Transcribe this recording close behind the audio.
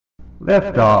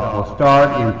Liftoff will start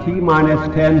in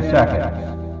T-minus 10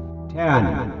 seconds.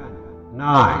 10,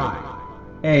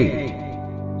 9, 8,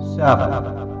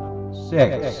 7,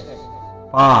 6,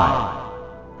 5,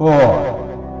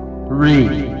 4, 3,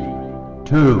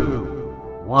 2,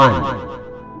 1.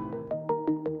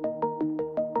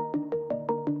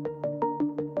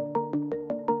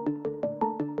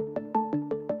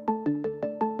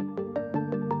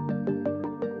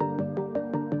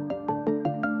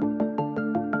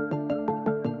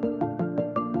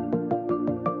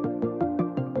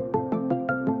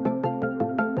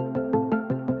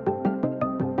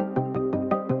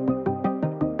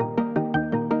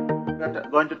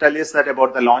 Going to tell us that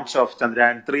about the launch of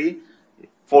Chandrayaan-3.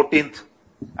 14th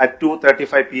at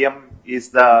 2:35 p.m. is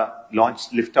the launch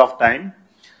liftoff time.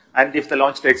 And if the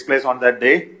launch takes place on that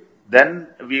day, then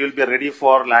we will be ready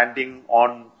for landing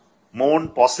on Moon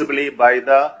possibly by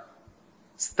the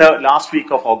last week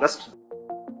of August.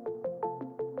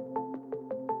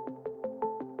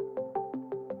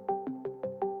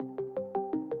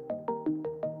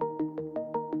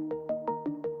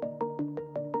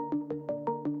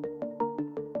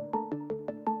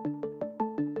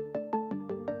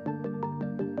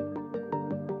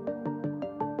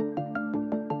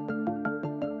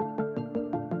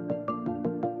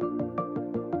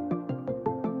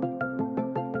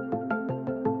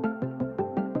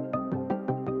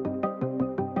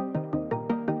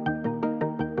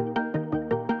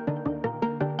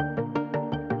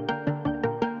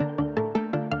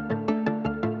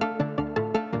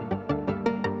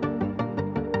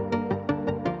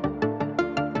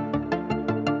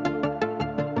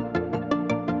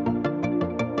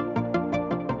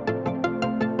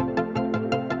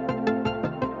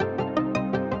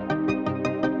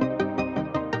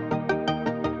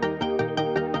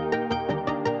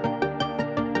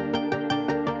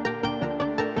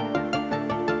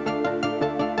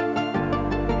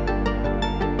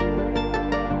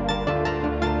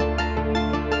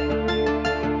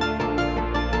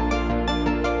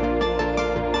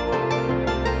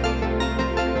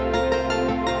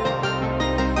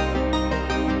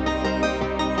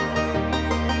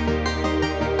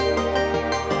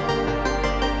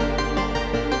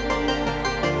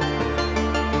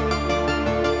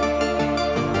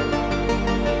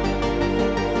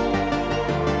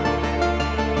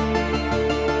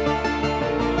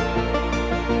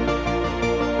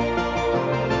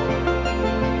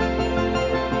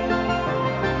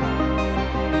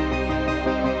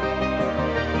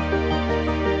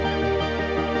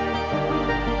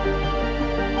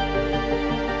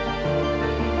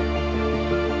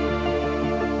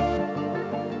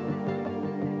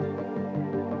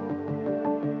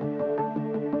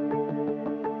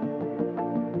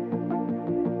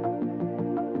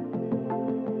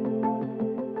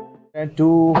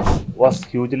 Chandrayaan-2 was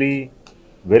hugely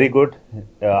very good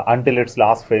until its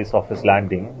last phase of its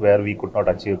landing, where we could not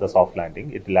achieve the soft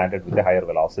landing. It landed with a higher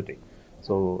velocity,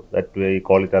 so that we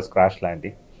call it as crash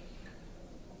landing.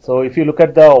 So if you look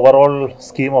at the overall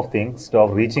scheme of things,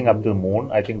 of reaching up to the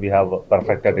moon, I think we have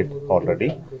perfected it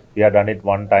already. We have done it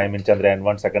one time in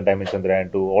Chandrayaan-1, second time in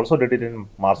Chandrayaan-2, also did it in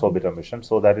Mars orbiter mission,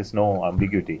 so there is no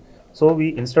ambiguity. So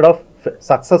we, instead of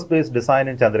success-based design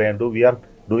in Chandrayaan-2, we are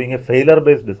doing a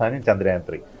failure-based design in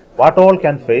Chandrayaan-3. What all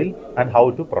can fail and how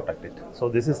to protect it. So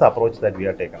this is the approach that we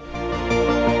have taken.